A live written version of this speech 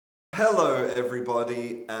Hello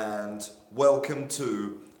everybody and welcome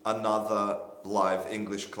to another live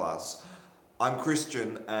English class. I'm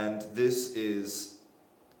Christian and this is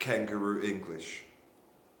Canguro English.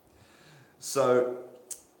 So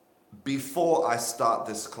before I start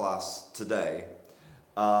this class today,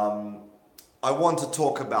 I want to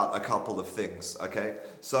talk about a couple of things, okay?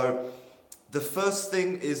 So the first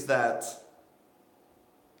thing is that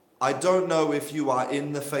I don't know if you are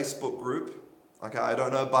in the Facebook group. Okay, I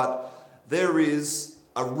don't know, but there is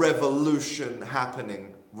a revolution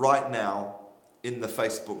happening right now in the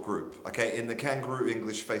Facebook group, okay, in the Canguro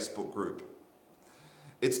English Facebook group.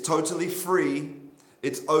 It's totally free,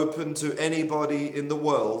 it's open to anybody in the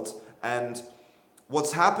world, and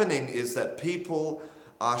what's happening is that people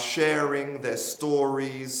are sharing their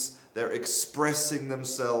stories, they're expressing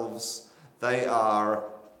themselves, they are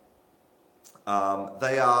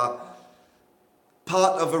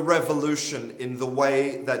part of a revolution in the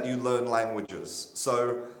way that you learn languages.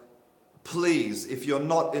 So please, if you're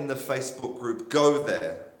not in the Facebook group, go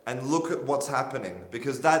there and look at what's happening,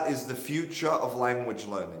 because that is the future of language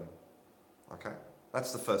learning. Okay?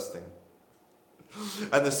 That's the first thing.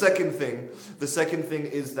 And the second thing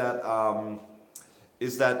is that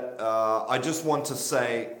I just want to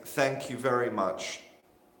say thank you very much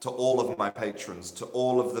to all of my patrons, to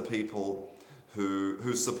all of the people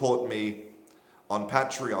who support me on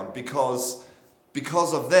Patreon, because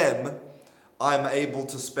of them, I'm able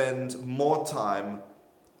to spend more time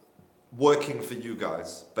working for you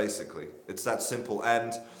guys, basically. It's that simple.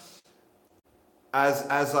 And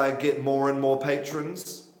as I get more and more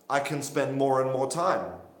patrons, I can spend more and more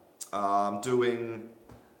time doing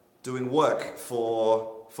work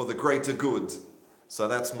for the greater good. So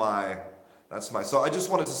that's my. So I just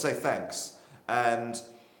wanted to say thanks. And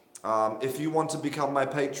if you want to become my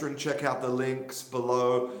patron, check out the links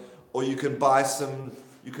below, or you can buy some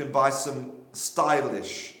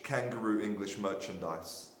stylish Canguro English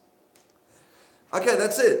merchandise. Okay,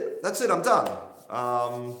 that's it. I'm done.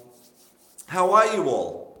 How are you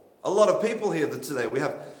all? A lot of people here today. We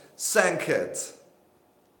have Sanket,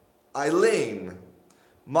 Eileen,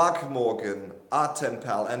 Mark Morgan,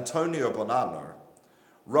 Artempal, Antonio Bonanno,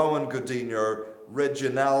 Rowan Godinho,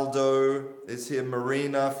 Reginaldo is here,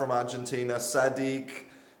 Marina from Argentina, Sadiq,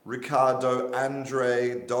 Ricardo,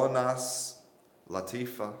 Andre, Donas,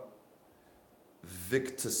 Latifa,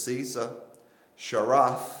 Victor Caesar,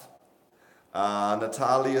 Sharath,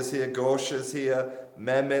 Natalia's here, Gosha's here,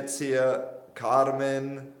 Mehmet's here,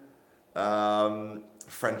 Carmen,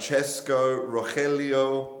 Francesco,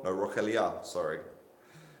 Rogelia,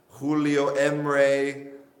 Julio,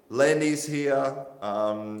 Emre, Lenny's here,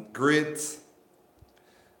 Grit,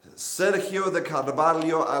 Sergio de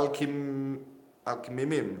Carvalho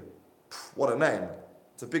Alquimimim. What a name.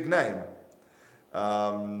 It's a big name.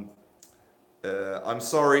 I'm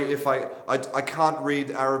sorry if I can't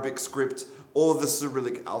read Arabic script or the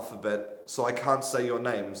Cyrillic alphabet, so I can't say your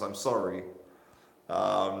names. I'm sorry.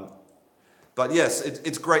 But yes,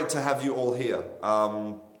 it's great to have you all here.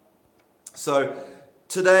 So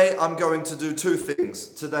today I'm going to do two things.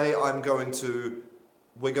 Today we're going to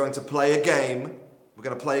play a game. We're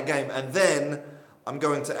going to play a game, and then I'm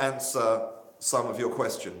going to answer some of your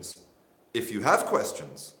questions, if you have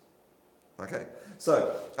questions. Okay,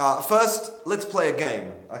 so first, let's play a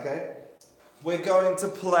game, okay? We're going to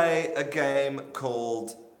play a game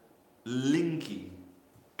called Linky.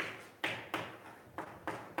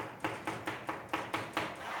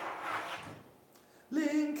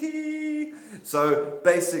 Linky! So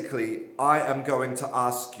basically, I am going to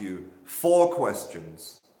ask you 4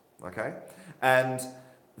 questions, okay? And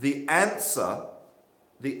the answers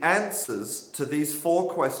to these 4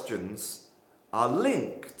 questions are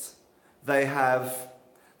linked. There's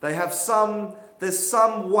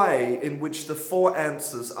some way in which the 4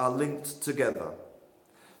 answers are linked together.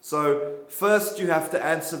 So first you have to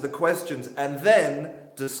answer the questions and then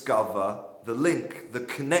discover the link, the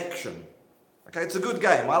connection. Okay, it's a good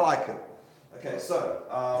game. I like it. Okay, so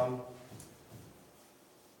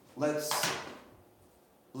let's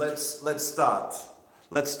start.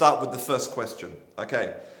 Let's start with the first question.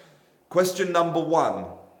 Okay. Question number 1.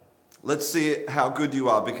 Let's see how good you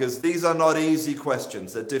are, because these are not easy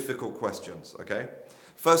questions. They're difficult questions. Okay.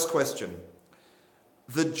 First question.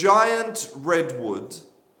 The giant redwood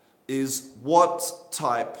is what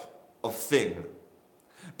type of thing?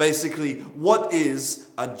 Basically, what is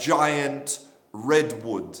a giant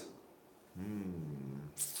redwood?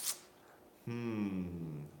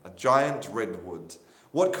 A giant redwood.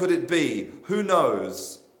 What could it be? Who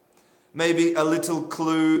knows? Maybe a little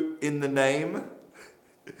clue in the name?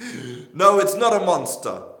 No, it's not a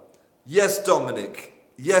monster. Yes, Dominic,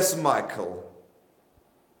 Yes, Michael.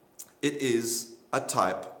 It is a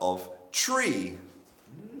type of tree.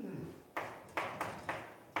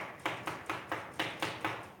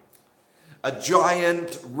 A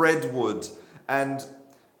giant redwood. And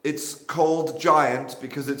it's called giant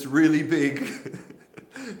because it's really big.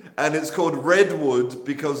 And it's called redwood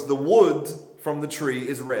because the wood from the tree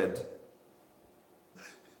is red.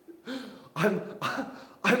 I'm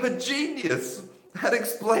a genius at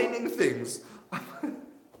explaining things.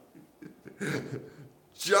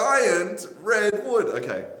 Giant redwood.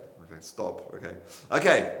 Okay, stop.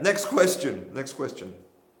 Okay, next question.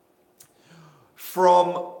 From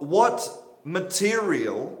what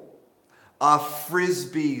material are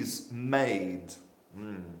frisbees made?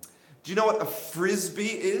 Do you know what a frisbee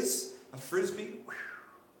is? A frisbee?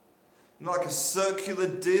 Like a circular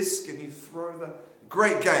disc and you throw the...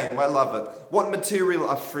 Great game, I love it. What material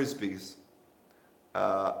are frisbees?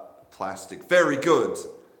 Plastic. Very good.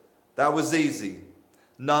 That was easy.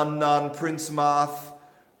 Nun, Prince Marth,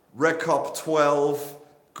 Recop 12,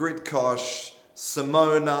 Gritkosh,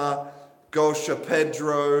 Simona, Gosha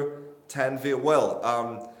Pedro, Tanvir.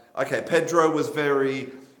 Well, okay, Pedro was very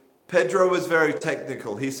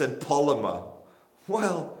technical. He said polymer.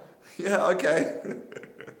 Well, yeah, okay.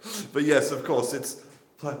 But yes, of course, it's...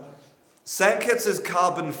 Sanket says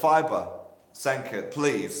carbon fiber. Sanket,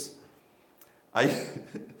 please.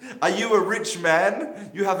 Are you a rich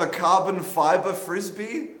man? You have a carbon fiber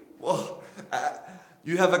frisbee? Well,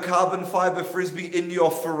 you have a carbon fiber frisbee in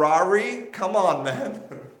your Ferrari? Come on, man.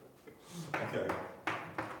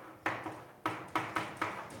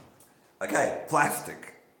 Okay,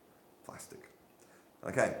 plastic.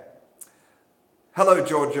 Okay. Hello,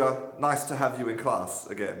 Georgia. Nice to have you in class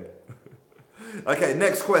again. Okay,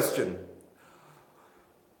 next question.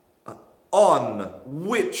 On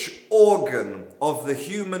which organ of the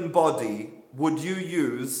human body would you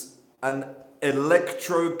use an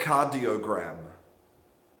electrocardiogram?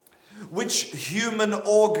 Which human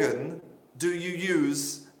organ do you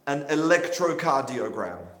use an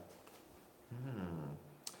electrocardiogram?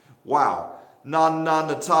 Wow. Nana,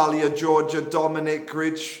 Natalia, Georgia, Dominic,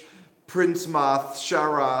 Rich, Prince Marth,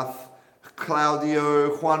 Sharath,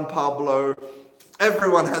 Claudio, Juan Pablo.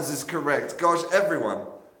 Everyone has this correct. Gosh, everyone.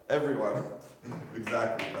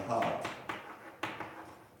 Exactly, the heart.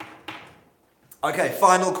 Okay,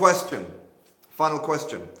 final question.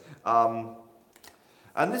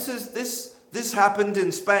 And this happened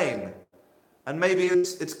in Spain. And maybe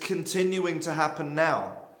it's continuing to happen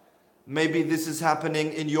now. Maybe this is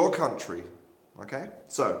happening in your country. Okay?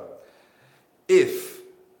 So, if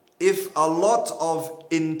a lot of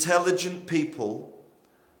intelligent people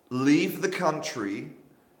leave the country,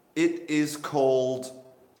 it is called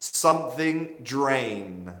something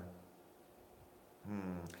drain.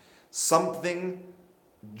 Something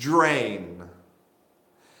drain.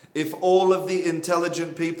 If all of the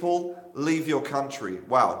intelligent people leave your country.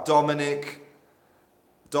 Wow, Dominic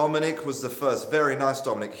was the first. Very nice,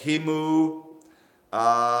 Dominic. Himu,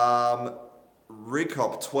 Rikop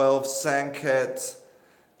 12, Sanket,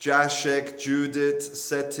 Jashek, Judith,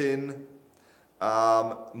 Setin,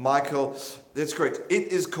 Michael. That's correct. It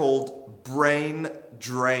is called brain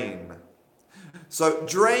drain. So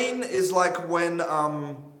drain is like when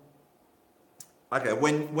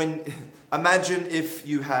imagine if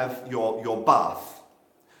you have your bath.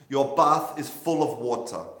 Your bath is full of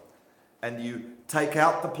water and you take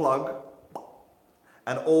out the plug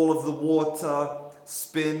and all of the water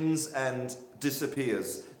spins and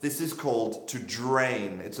disappears. This is called to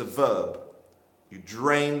drain. It's a verb. You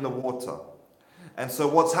drain the water. And so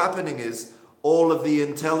what's happening is all of the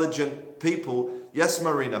intelligent people, yes,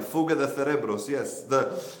 Marina, fuga de cerebros, yes,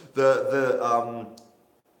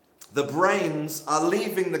 the brains are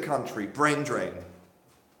leaving the country, brain drain.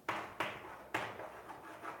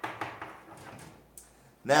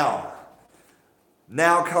 Now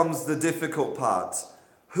comes the difficult part.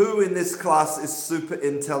 Who in this class is super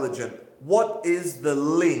intelligent? What is the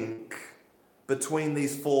link between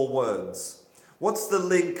these four words? What's the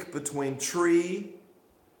link between tree,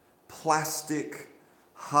 plastic,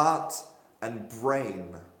 heart, and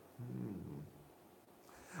brain?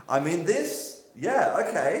 I mean this, yeah,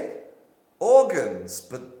 okay. Organs,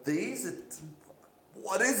 but these,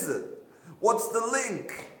 what is it? What's the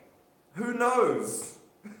link? Who knows?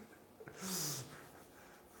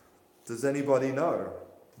 Does anybody know?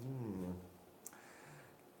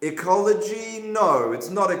 Ecology? No, it's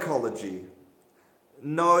not ecology.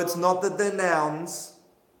 No, it's not that they're nouns.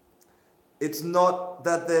 It's not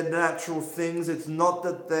that they're natural things. It's not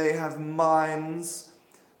that they have minds.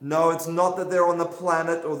 No, it's not that they're on the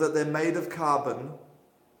planet or that they're made of carbon.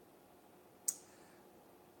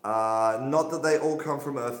 Not that they all come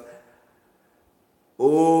from Earth.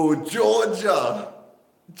 Oh, Georgia!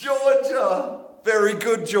 Georgia! Very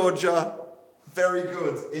good, Georgia. Very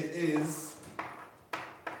good. It is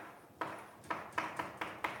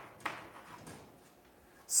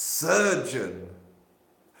surgeon.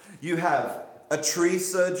 You have a tree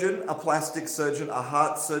surgeon, a plastic surgeon, a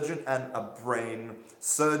heart surgeon, and a brain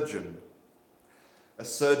surgeon. A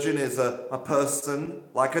surgeon is a person,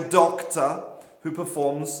 like a doctor, who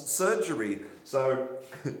performs surgery. So,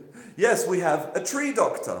 yes, we have a tree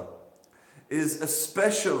doctor, is a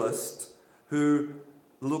specialist who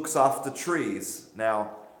looks after trees.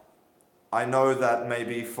 Now, I know that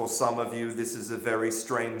maybe for some of you this is a very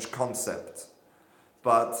strange concept,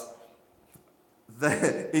 but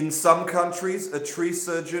in some countries, a tree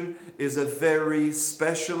surgeon is a very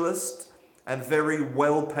specialist and very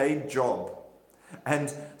well-paid job.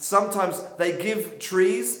 And sometimes they give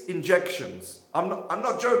trees injections. I'm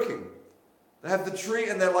not joking. They have the tree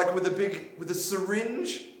and they're like with a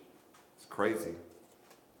syringe. It's crazy.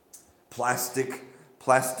 Plastic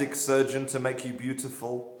surgeon to make you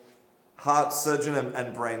beautiful. Heart surgeon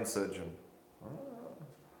and brain surgeon.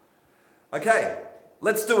 Okay,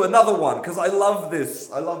 let's do another one because I love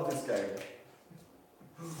this. I love this game.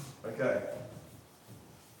 Okay.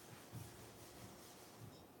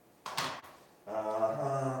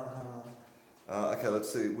 Okay,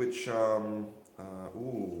 let's see which.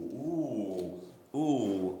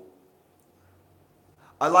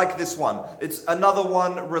 I like this one. It's another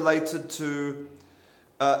one related to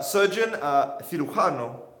surgeon,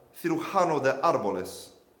 cirujano de árboles.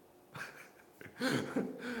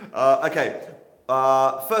 Okay.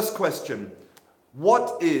 First question: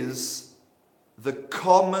 what is the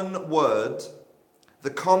common word?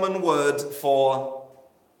 The common word for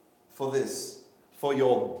this, for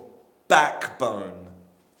your backbone.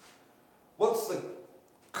 What's the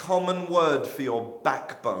common word for your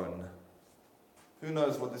backbone? Who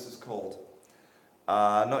knows what this is called?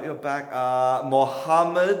 Not your back.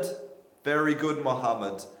 Mohammed. Very good,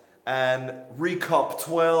 Mohammed. And Recop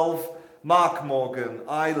 12, Mark Morgan,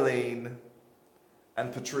 Eileen,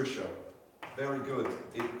 and Patricia. Very good.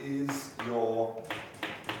 It is your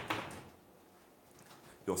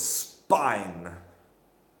spine.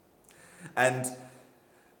 And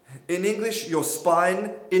in English, your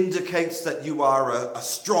spine indicates that you are a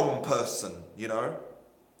strong person, you know?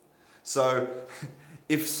 So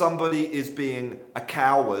if somebody is being a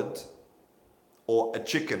coward or a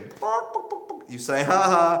chicken, you say,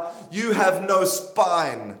 ha, you have no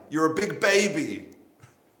spine. You're a big baby.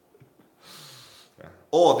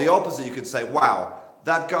 Or the opposite, you could say, wow,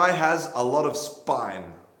 that guy has a lot of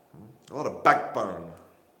spine, a lot of backbone.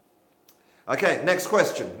 Okay, next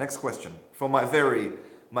question for my very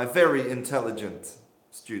intelligent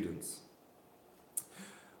students.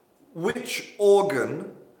 Which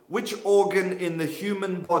organ in the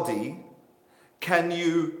human body can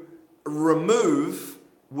you remove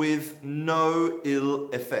with no ill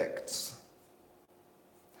effects?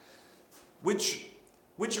 Which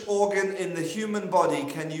organ in the human body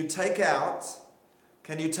can you take out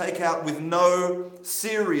with no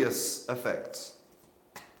serious effects?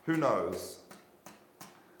 Who knows?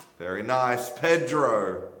 Very nice.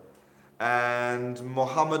 Pedro. And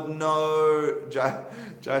Mohammed, no.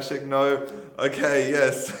 Jashik, no. Okay,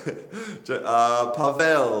 yes.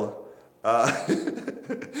 Pavel.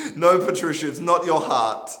 No, Patricia, it's not your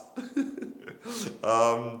heart.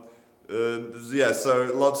 Yeah,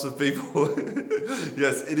 so lots of people.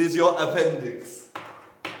 Yes, it is your appendix.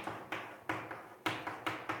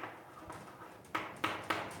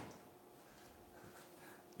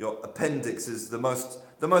 Your appendix is the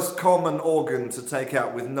most common organ to take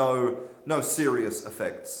out with no serious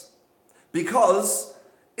effects. Because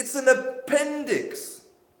it's an appendix.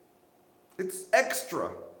 It's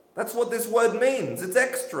extra. That's what this word means. It's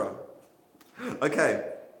extra. Okay.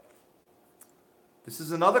 This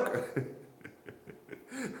is another...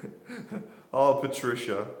 Oh,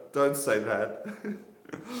 Patricia, don't say that.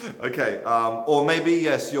 Okay, or maybe,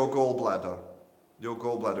 yes, your gallbladder. Your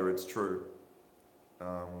gallbladder, it's true.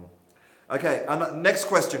 Okay, next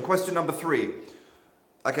question number 3.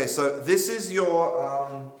 Okay, so this is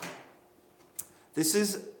your, this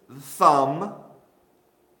is thumb,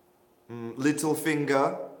 little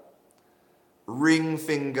finger, ring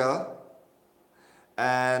finger,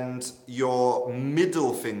 and your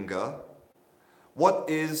middle finger. What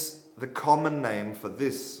is the common name for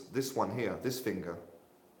this one here, this finger?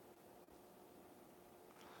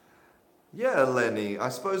 Yeah, Lenny, I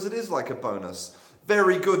suppose it is like a bonus.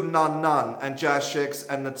 Very good, Nan, and Jashex,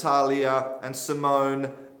 and Natalia, and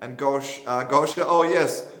Simone, and Gosha. Oh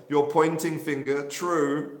yes, your pointing finger.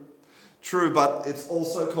 True. True, but it's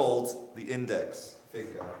also called the index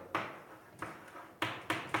finger.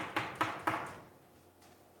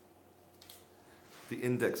 The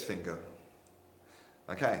index finger.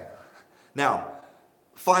 Okay. Now,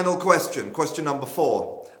 final question. Question number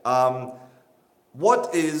 4.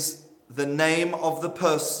 What is the name of the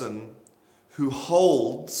person who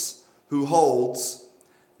holds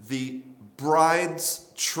the bride's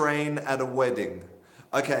train at a wedding?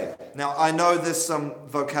 Okay, now I know there's some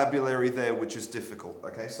vocabulary there which is difficult.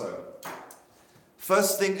 Okay, so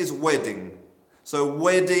first thing is wedding. So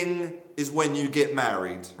wedding is when you get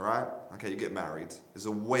married, right? Okay, you get married. It's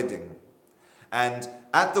a wedding. And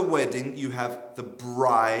at the wedding you have the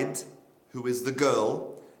bride, who is the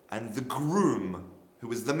girl, and the groom,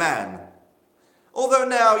 who is the man. Although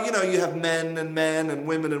now, you have men and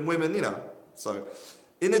women, So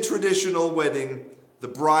in a traditional wedding, the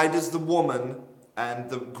bride is the woman and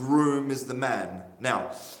the groom is the man.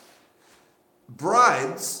 Now,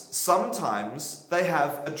 brides, sometimes they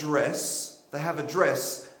have a dress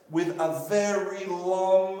with a very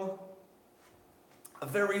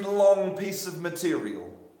long piece of material.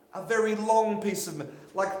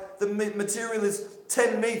 Like the material is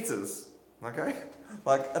 10 meters, okay?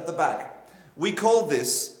 Like at the back. We call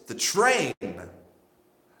this the train.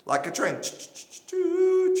 Like a train.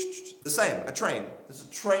 The same, a train. There's a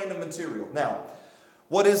train of material. Now,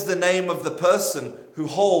 what is the name of the person who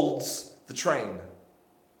holds the train?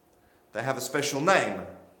 They have a special name.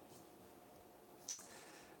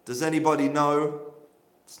 Does anybody know?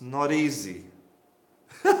 It's not easy.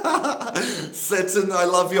 Seton, I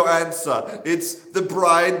love your answer. It's the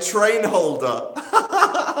bride train holder.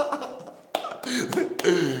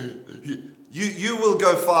 You will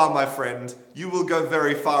go far, my friend. You will go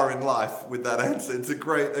very far in life with that answer. It's a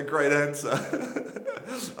great answer.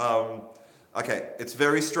 Okay, it's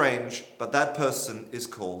very strange, but that person is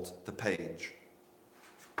called the page.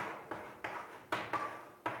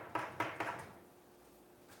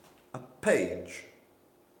 A page.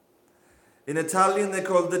 In Italian, they're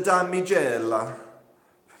called the damigella.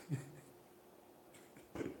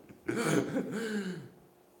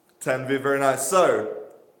 Tanvi, very nice. So,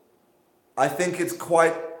 I think it's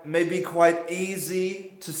maybe quite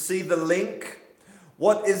easy to see the link.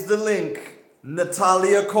 What is the link?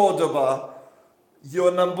 Natalia Cordova,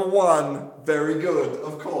 you're number 1. Very good.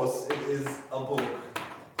 Of course, it is a book.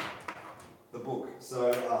 The book.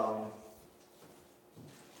 So,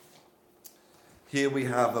 here we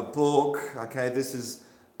have a book. Okay, this is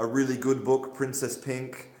a really good book, Princess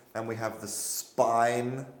Pink. And we have the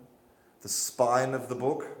spine of the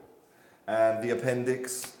book. And the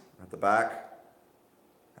appendix at the back,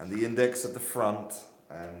 and the index at the front,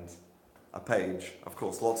 and a page. Of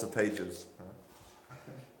course, lots of pages.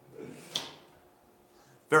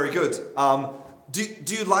 Very good.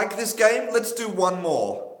 Do you like this game? Let's do one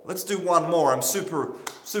more. I'm super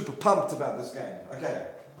pumped about this game. Okay.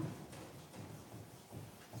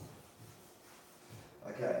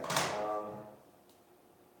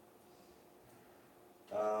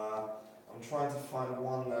 I'm trying to find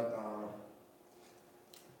one that.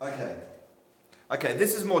 Okay.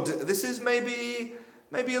 This is more. This is maybe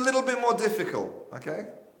a little bit more difficult. Okay.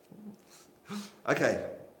 Okay.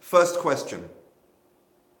 First question.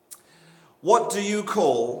 What do you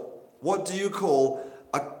call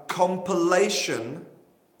a compilation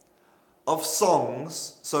of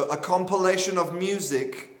songs? So a compilation of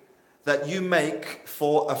music that you make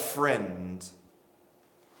for a friend.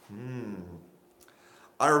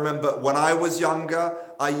 I remember when I was younger,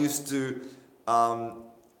 I used to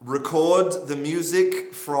record the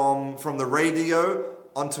music from the radio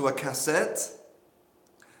onto a cassette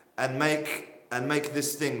and make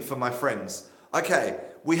this thing for my friends. Okay,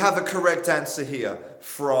 we have a correct answer here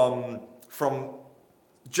from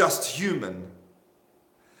Just Human.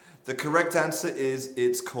 The correct answer is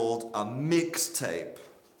it's called a mixtape.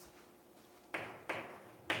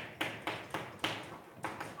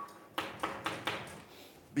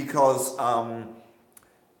 Because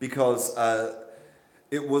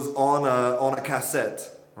it was on a cassette,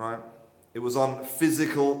 right? It was on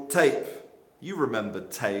physical tape. You remember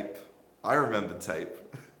tape. I remember tape.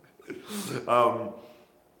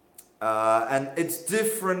 And it's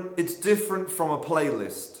different from a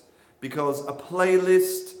playlist, because a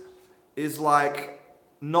playlist is like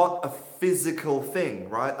not a physical thing,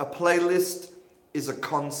 right? A playlist is a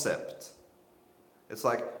concept. It's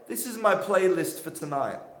like, this is my playlist for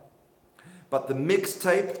tonight. But the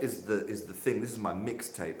mixtape is the thing. This is my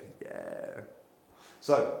mixtape. Yeah.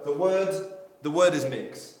 So the word is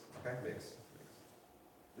mix. Okay, mix.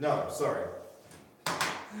 No, sorry.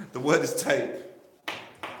 The word is tape.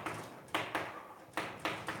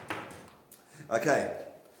 Okay.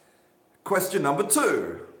 Question number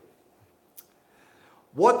 2.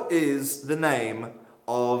 What is the name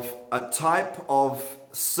of a type of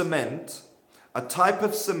cement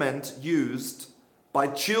used by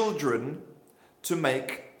children to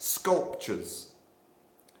make sculptures?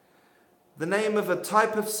 The name of a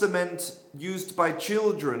type of cement used by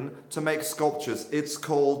children to make sculptures. It's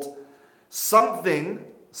called something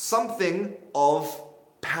of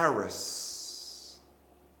Paris.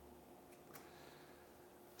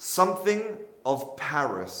 Something of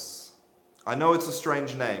Paris. I know it's a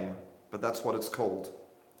strange name, but that's what it's called.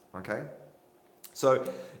 Okay? So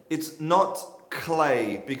it's not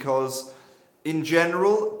clay, because in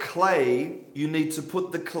general, clay, you need to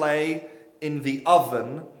put the clay in the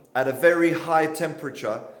oven at a very high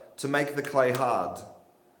temperature to make the clay hard.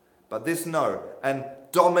 But this, no. And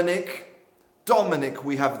Dominic,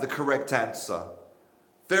 we have the correct answer.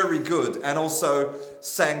 Very good. And also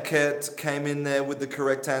Sanket came in there with the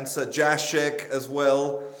correct answer. Jashek as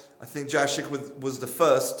well. I think Jashek was the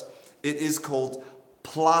first. It is called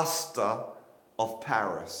plaster of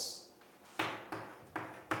Paris.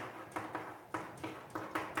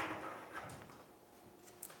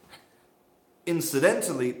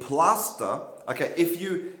 Incidentally, plaster, okay, if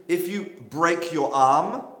you break your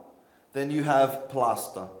arm, then you have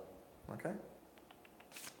plaster. Okay?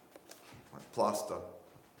 Plaster.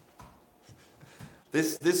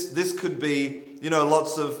 This could be,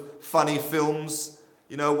 lots of funny films,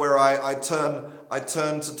 where I turn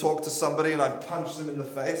to talk to somebody and I punch them in the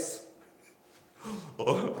face.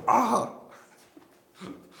 The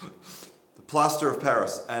plaster of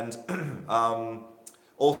Paris. And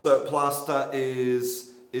also plaster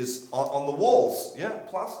is on the walls. Yeah,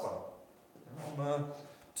 plaster.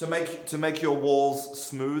 To make your walls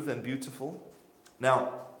smooth and beautiful.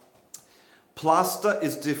 Now, plaster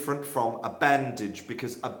is different from a bandage,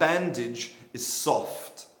 because a bandage is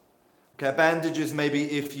soft. Okay, a bandage is maybe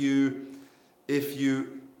if you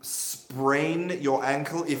sprain your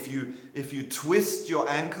ankle, if you twist your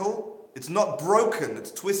ankle, it's not broken,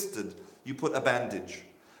 it's twisted. You put a bandage.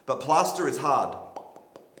 But plaster is hard.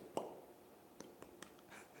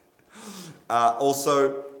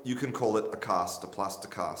 Also, you can call it a cast, a plaster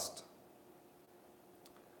cast.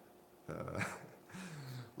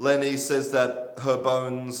 Lenny says that her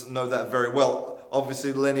bones know that very well.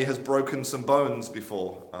 Obviously, Lenny has broken some bones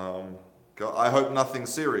before. I hope nothing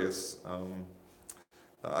serious.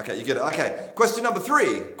 Okay, you get it. Okay, question number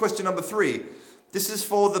 3. This is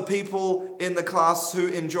for the people in the class who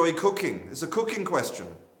enjoy cooking. It's a cooking question.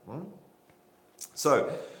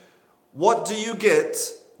 So, what do you get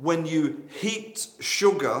when you heat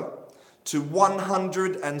sugar to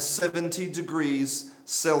 170 degrees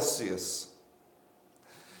Celsius?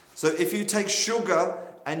 So if you take sugar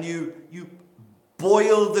and you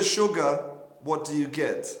boil the sugar, what do you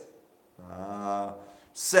get?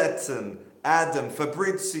 Seton, Adam,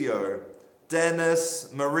 Fabrizio, Dennis,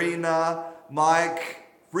 Marina, Mike,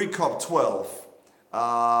 Recop 12.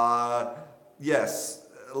 Yes,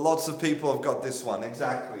 lots of people have got this one.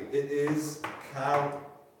 Exactly. It is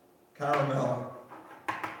caramel.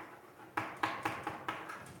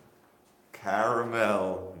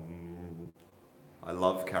 Caramel. I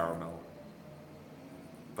love caramel.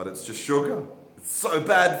 But it's just sugar. It's so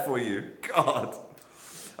bad for you. God.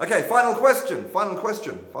 Okay, final question.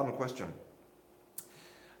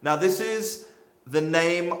 Now, this is the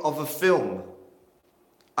name of a film.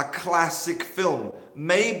 A classic film.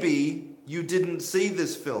 Maybe you didn't see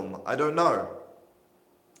this film. I don't know.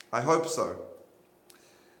 I hope so.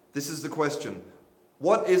 This is the question.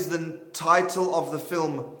 What is the title of the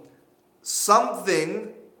film?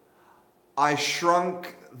 Something I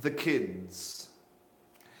Shrunk the Kids.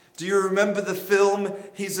 Do you remember the film?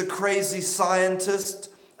 He's a crazy scientist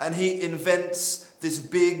and he invents this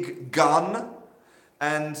big gun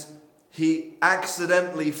and he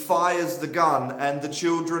accidentally fires the gun and the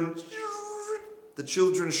children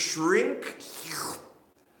shrink.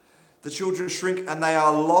 The children shrink and they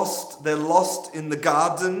are lost. They're lost in the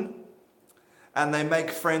garden and they make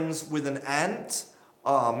friends with an ant.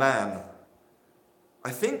 Oh man. I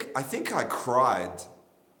think I cried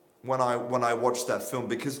when I watched that film,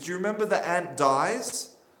 because do you remember the ant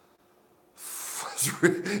dies?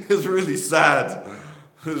 It was really sad.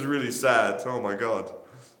 It was really sad. Oh my God.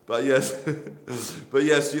 But yes,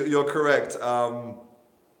 you're correct.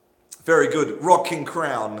 Very good. Rocking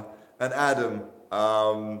Crown and Adam.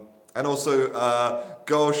 And also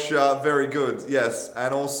Gosha, very good. Yes.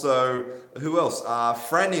 And also, who else?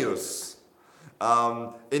 Franius.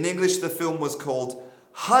 In English, the film was called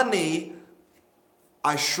Honey,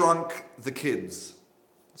 I Shrunk the Kids.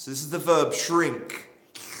 So this is the verb shrink.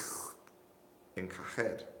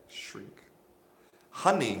 encajer, shrink.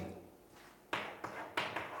 Honey.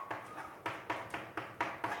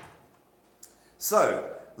 So,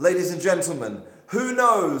 ladies and gentlemen, who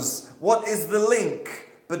knows what is the link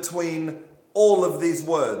between all of these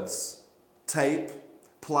words? Tape,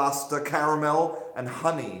 plaster, caramel, and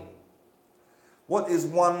honey. What is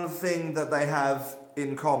one thing that they have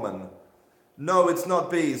in common? No, it's not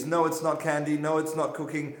bees. No, it's not candy. No, it's not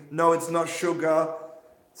cooking. No, it's not sugar.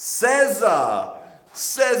 Caesar!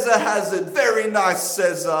 Caesar has it. Very nice,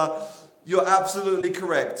 Caesar. You're absolutely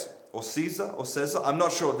correct. Or Caesar or Caesar? I'm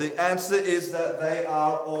not sure. The answer is that they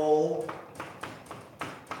are all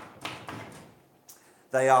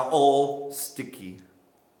sticky.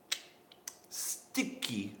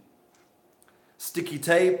 Sticky. Sticky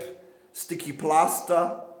tape, sticky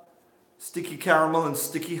plaster, sticky caramel, and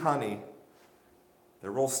sticky honey.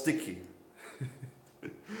 They're all sticky.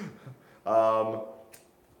 Well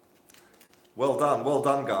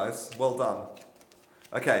done, guys. Well done.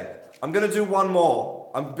 Okay, I'm gonna do one more.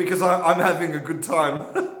 Because I'm having a good time.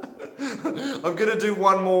 I'm gonna do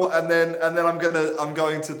one more, and then I'm going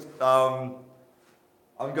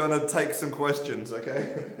to take some questions.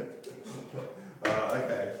 Okay.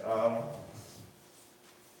 Okay.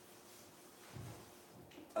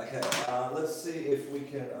 Okay. Let's see if we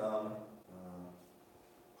can.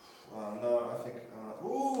 No, I think.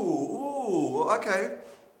 Okay.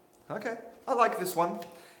 Okay. I like this one.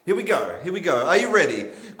 Here we go. Are you ready?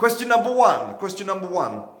 Question number one.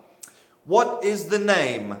 What is the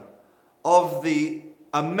name of the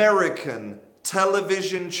American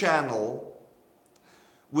television channel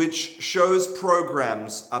which shows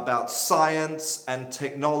programs about science and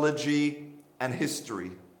technology and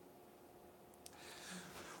history?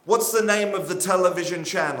 What's the name of the television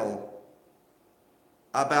channel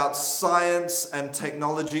about science and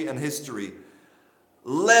technology and history?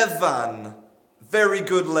 Levan. Very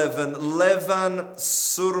good, Levan. Levan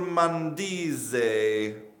Surmandize.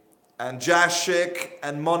 And Jashik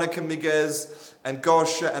and Monica Miguez and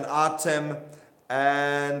Gosha and Artem.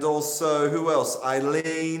 And also, who else?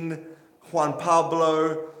 Eileen, Juan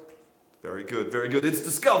Pablo. Very good, very good. It's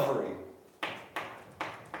Discovery.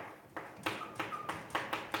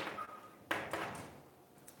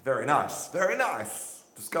 Very nice, very nice.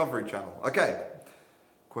 Discovery Channel. Okay.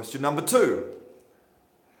 Question number 2.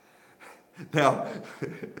 Now,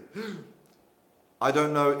 I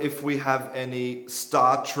don't know if we have any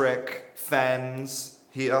Star Trek fans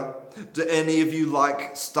here. Do any of you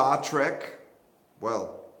like Star Trek?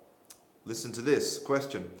 Well, listen to this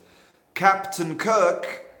question. Captain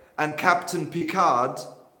Kirk and Captain Picard,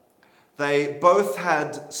 they both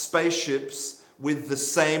had spaceships with the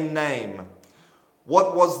same name.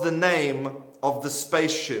 What was the name of the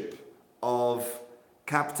spaceship of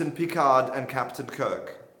Captain Picard and Captain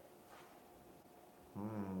Kirk?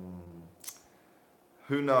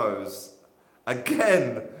 Who knows?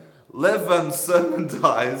 Again, Levan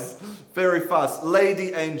Sermondize, very fast.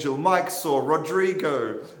 Lady Angel, Mike Saw,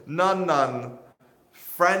 Rodrigo, Nun,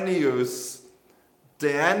 Franius,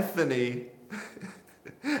 DeAnthony,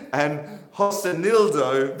 and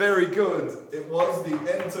Josenildo. Very good. It was the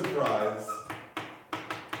Enterprise.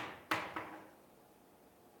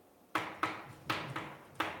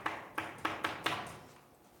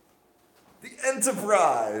 The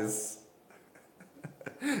Enterprise.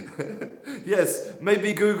 Yes,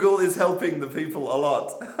 maybe Google is helping the people a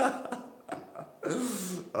lot.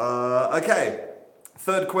 Okay,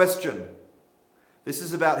 third question. This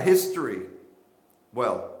is about history.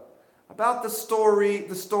 Well, about the story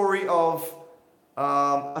of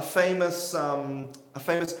a famous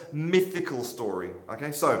mythical story.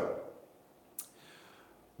 Okay, so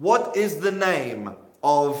what is the name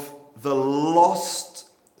of the lost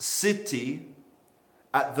city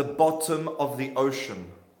at the bottom of the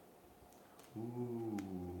ocean? Ooh.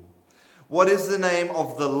 What is the name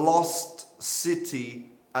of the lost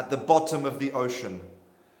city at the bottom of the ocean?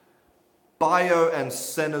 Bio and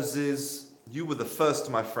Senozis, you were the first,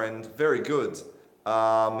 my friend. Very good.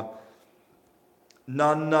 Nun,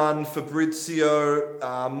 Fabrizio,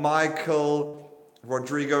 Michael,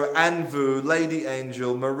 Rodrigo, Anvu, Lady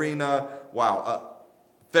Angel, Marina. Wow.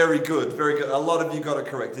 Very good, very good. A lot of you got it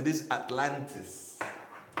correct. It is Atlantis.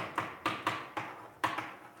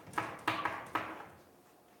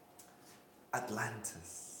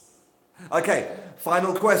 Atlantis. Okay,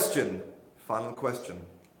 final question.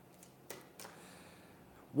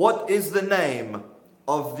 What is the name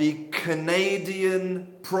of the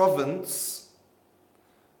Canadian province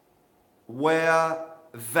where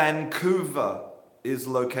Vancouver is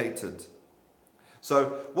located?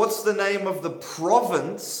 So, what's the name of the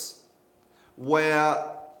province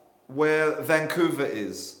where where Vancouver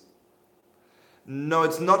is? No,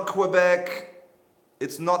 it's not Quebec.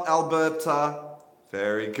 It's not Alberta.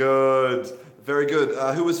 Very good. Very good.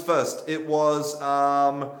 Who was first? It was,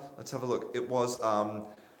 let's have a look. It was,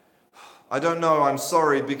 I don't know. I'm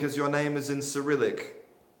sorry because your name is in Cyrillic.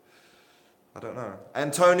 I don't know.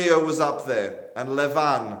 Antonio was up there. And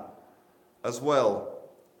Levan as well.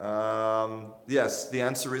 Yes, the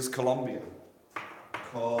answer is Colombia.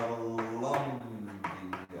 Colombia.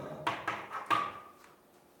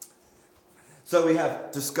 So we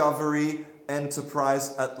have Discovery,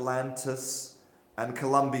 Enterprise, Atlantis, and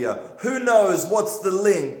Columbia. Who knows what's the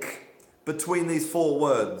link between these four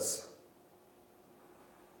words?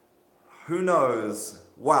 Who knows?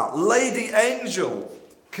 Wow. Lady Angel,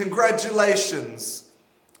 congratulations.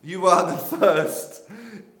 You are the first.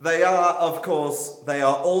 They are, of course, they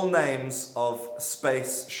are all names of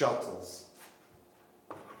space shuttles.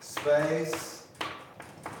 Space.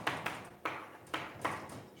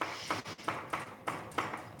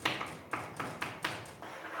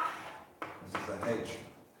 This is a H.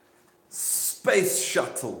 Space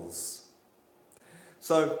shuttles.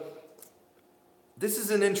 So, this is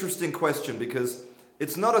an interesting question because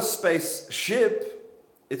it's not a spaceship,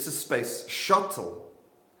 it's a space shuttle.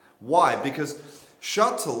 Why? Because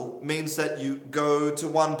shuttle means that you go to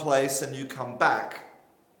one place and you come back.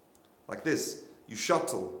 Like this. You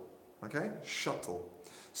shuttle. Okay? Shuttle.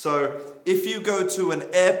 So if you go to an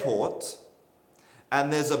airport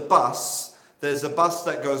and there's a bus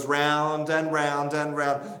that goes round and round and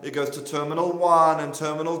round. It goes to Terminal 1 and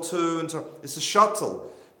Terminal 2. It's a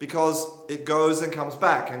shuttle because it goes and comes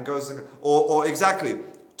back and goes and... Or exactly,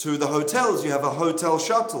 to the hotels. You have a hotel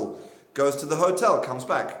shuttle. Goes to the hotel, comes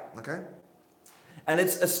back. Okay? And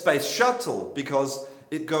it's a space shuttle because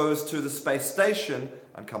it goes to the space station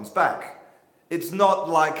and comes back. It's not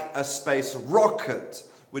like a space rocket,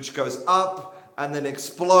 which goes up and then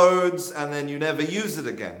explodes and then you never use it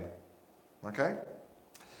again. Okay?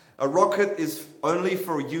 A rocket is only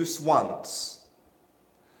for use once.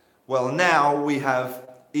 Well, now we have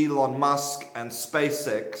Elon Musk and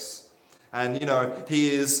SpaceX, and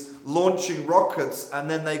he is launching rockets and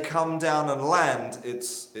then they come down and land.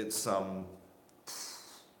 It's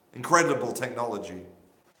incredible technology.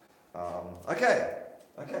 Okay.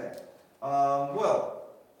 Well,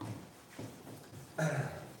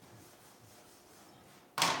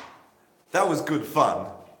 that was good fun.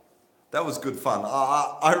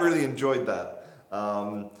 I really enjoyed that.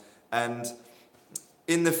 And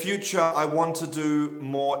in the future, I want to do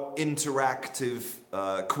more interactive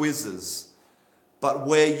quizzes, but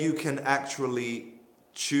where you can actually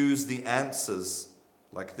choose the answers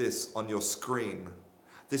like this on your screen.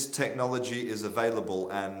 This technology is available,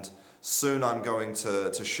 and soon I'm going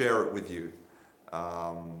to share it with you.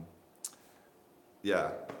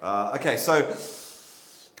 Okay, so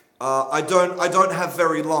I don't have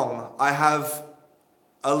very long. I have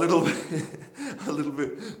a little bit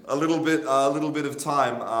of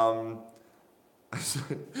time.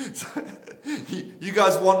 You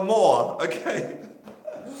guys want more? Okay.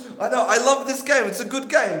 I know. I love this game. It's a good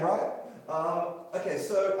game, right? Okay,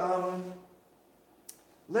 so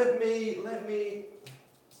let me.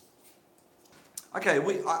 Okay,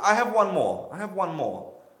 I have one more.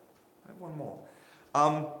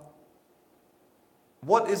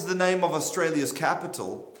 What is the name of Australia's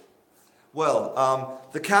capital? Well,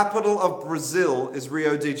 the capital of Brazil is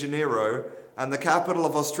Rio de Janeiro, and the capital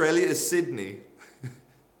of Australia is Sydney.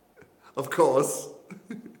 Of course.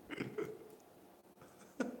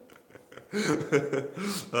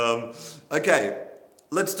 Okay,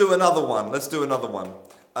 let's do another one.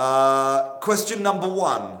 Question number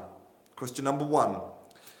one.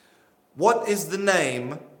 What is the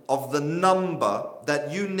name of the number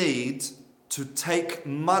that you need to take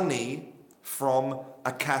money from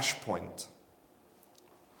a cash point?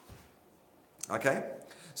 Okay?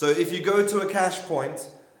 So if you go to a cash point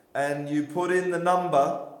and you put in the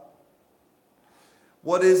number,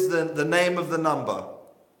 what is the name of the number?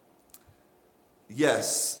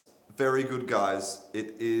 Yes, very good, guys.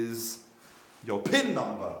 It is your PIN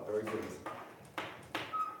number. Very good.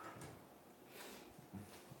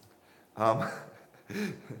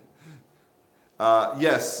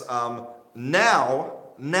 Yes, now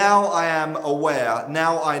I am aware,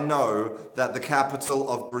 now I know that the capital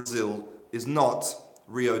of Brazil is not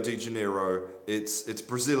Rio de Janeiro, it's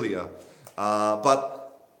Brasilia. But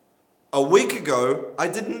a week ago, I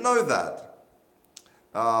didn't know that.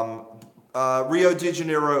 Rio de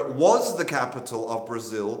Janeiro was the capital of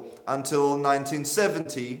Brazil until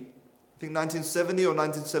 1970, I think 1970 or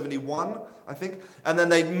 1971, I think. And then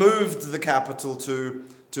they moved the capital to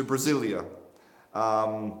Brasilia.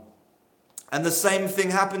 And the same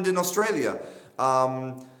thing happened in Australia.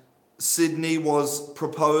 Sydney was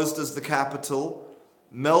proposed as the capital.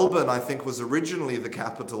 Melbourne, I think, was originally the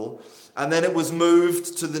capital. And then it was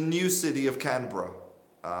moved to the new city of Canberra.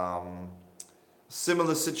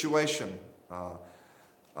 Similar situation. So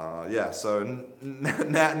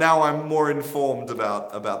now I'm more informed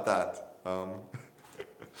about that.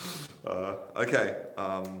 Okay.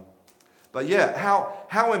 But yeah,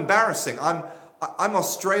 how embarrassing. I'm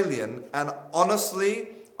Australian, and honestly,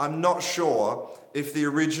 I'm not sure if the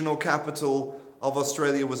original capital of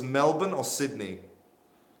Australia was Melbourne or Sydney.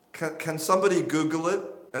 Can somebody Google it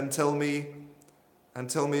and tell me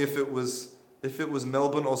if it was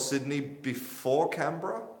Melbourne or Sydney before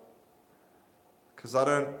Canberra? Because I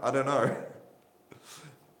don't know.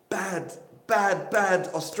 Bad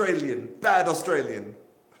Australian. Bad Australian.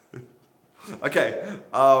 Okay.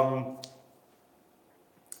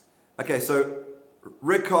 Okay, so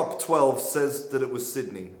Rickop12 says that it was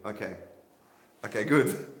Sydney. Okay,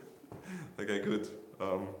 good. Okay, good.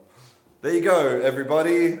 There you go,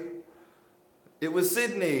 everybody. It was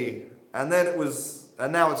Sydney, and now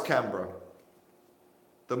it's Canberra.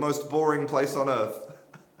 The most boring place on earth.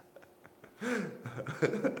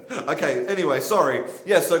 Okay, anyway, sorry.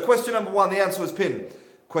 Yeah, so question number 1, the answer was pin.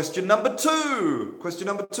 Question number 2.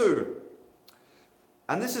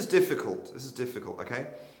 And this is difficult. Okay?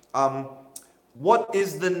 What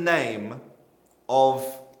is the name of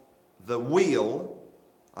the wheel,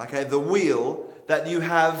 okay, the wheel that you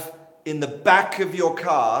have in the back of your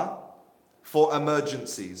car for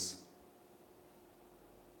emergencies?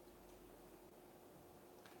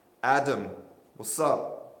 Adam, what's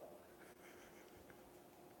up?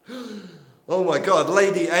 Oh my God,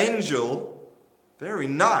 Lady Angel, very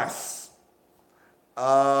nice.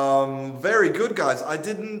 Very good, guys. I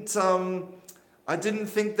didn't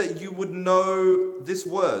think that you would know this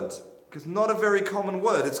word, because not a very common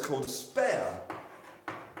word. It's called spare.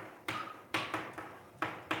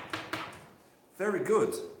 Very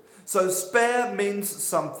good. So spare means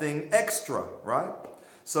something extra, right?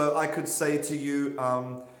 So I could say to you,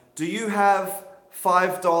 do you have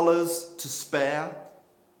 $5 to spare?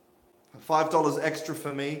 $5 extra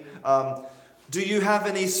for me. Do you have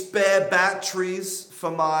any spare batteries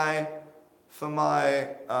for my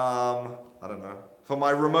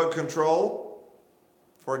remote control,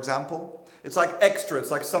 for example? It's like extra.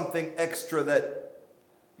 It's like something extra that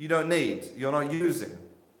you don't need. You're not using.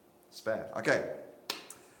 Spare. Okay.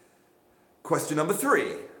 Question number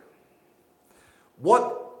 3.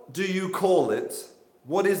 What do you call it?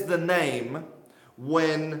 What is the name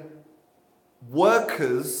when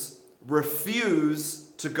workers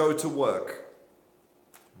refuse to go to work?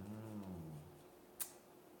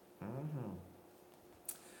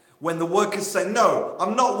 When the workers say, no,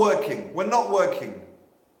 I'm not working, we're not working.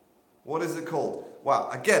 What is it called? Wow,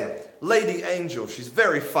 again, Lady Angel, she's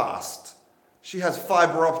very fast. She has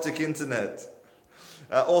fiber optic internet.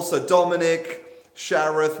 Also Dominic,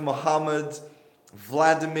 Shareth, Mohammed,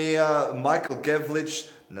 Vladimir, Michael Gevlich,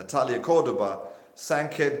 Natalia Cordoba,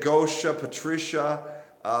 Sanket, Gosha, Patricia.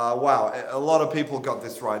 Wow, a lot of people got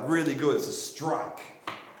this right. Really good. It's a strike.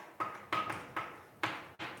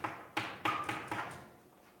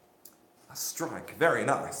 A strike. Very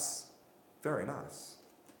nice. Very nice.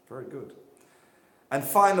 Very good. And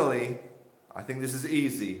finally, I think this is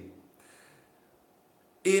easy.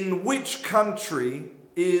 In which country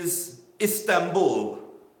is Istanbul?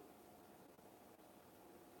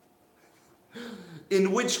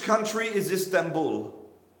 In which country is Istanbul?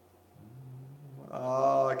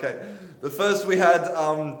 Okay. The first we had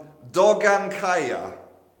Dogan Kaya.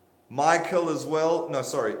 Michael as well. No,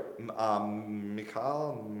 sorry.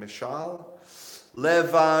 Michal.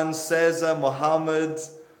 Levan, Cesar, Mohammed.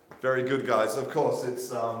 Very good, guys. Of course, it's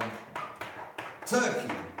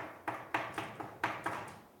Turkey.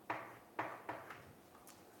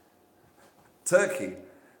 Turkey.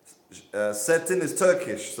 Setin is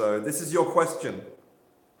Turkish, so this is your question.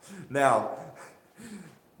 Now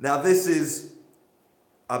this is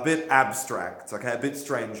a bit abstract, okay, a bit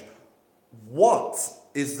strange. What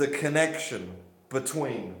is the connection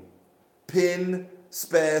between pin,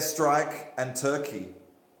 spare, strike, and Turkey?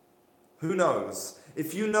 Who knows?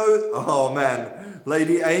 If you know, oh man,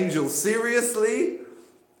 Lady Angel, seriously?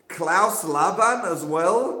 Klaus Laban as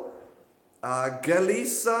well?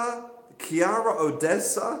 Galisa, Chiara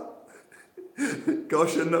Odessa?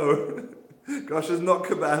 Gosha, no. Gosha's not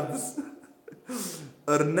kebabs.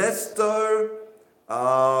 Ernesto,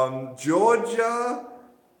 Georgia,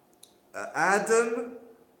 Adam.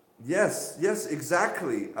 Yes,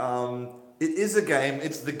 exactly. It is a game.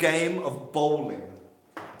 It's the game of bowling.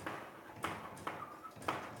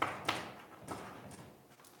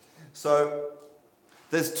 So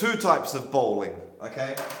there's two types of bowling,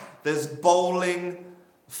 okay? There's bowling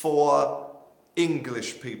for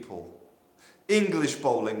English people. English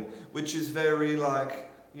bowling, which is very like,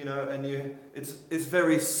 you know, and it's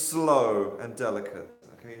very slow and delicate.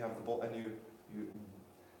 Okay, you have the ball and you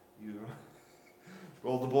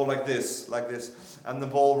roll the ball like this, and the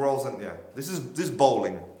ball rolls in. Yeah, this is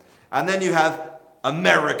bowling. And then you have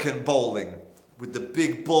American bowling with the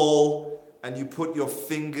big ball, and you put your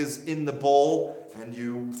fingers in the ball and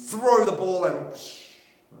you throw the ball and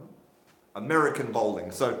American bowling.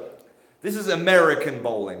 So this is American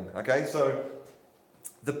bowling. Okay, so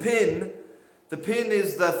the pin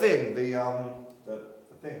is the thing, the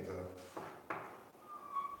thing.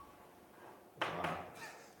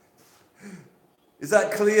 Is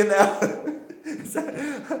that clear now?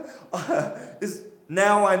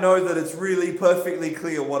 Now I know that it's really perfectly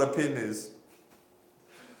clear what a pin is.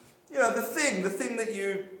 You know, the thing that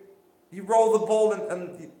you roll the ball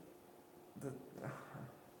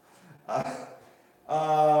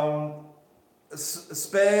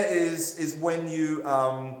spare is when you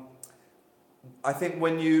I think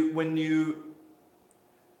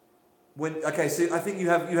okay, so I think you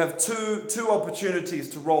have two opportunities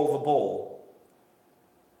to roll the ball.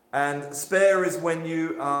 And spare is when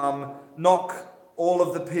you knock all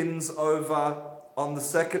of the pins over on the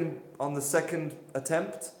second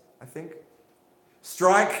attempt, I think.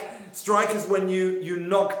 Strike is when you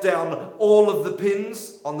knock down all of the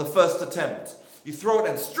pins on the first attempt. You throw it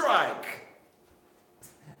and strike.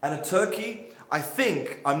 And a turkey, I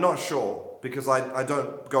think, I'm not sure because I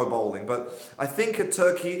don't go bowling, but I think a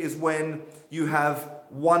turkey is when you have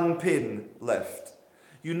one pin left.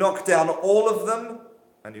 You knock down all of them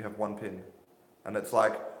and you have one pin. And it's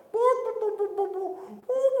like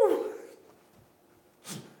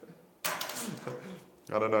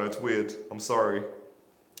I don't know, it's weird. I'm sorry,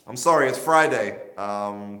 it's Friday.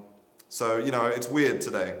 So, you know, it's weird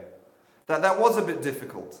today. That was a bit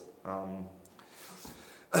difficult.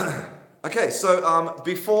 Okay, so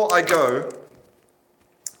before I go,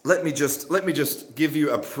 let me just give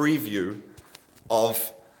you a preview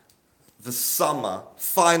of the summer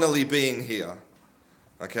finally being here.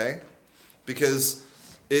 Okay? Because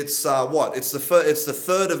it's It's the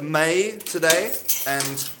 3rd of May today,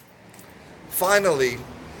 and finally,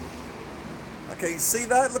 okay, you see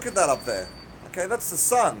that? Look at that up there. Okay, that's the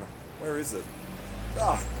sun. Where is it?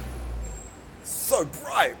 Ah, so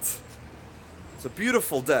bright. It's a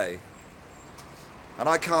beautiful day. And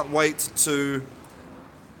I can't wait to,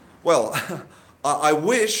 well, I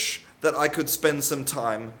wish that I could spend some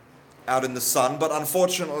time out in the sun, but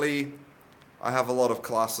unfortunately, I have a lot of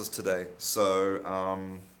classes today. So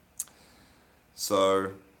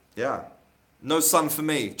yeah, no sun for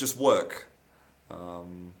me, just work.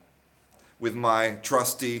 With my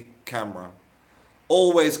trusty camera.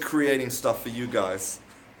 Always creating stuff for you guys.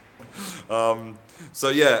 So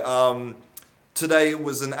yeah, today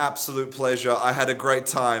was an absolute pleasure. I had a great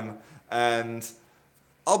time, and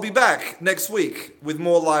I'll be back next week with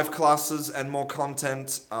more live classes and more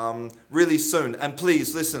content really soon. And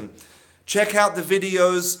please, listen, check out the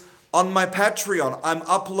videos on my Patreon. I'm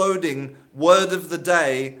uploading Word of the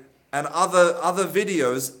Day and other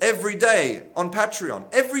videos every day on Patreon.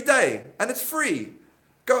 Every day. And it's free.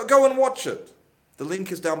 Go and watch it. The link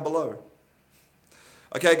is down below.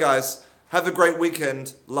 Okay, guys. Have a great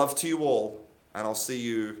weekend. Love to you all. And I'll see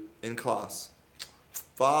you in class.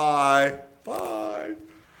 Bye. Bye.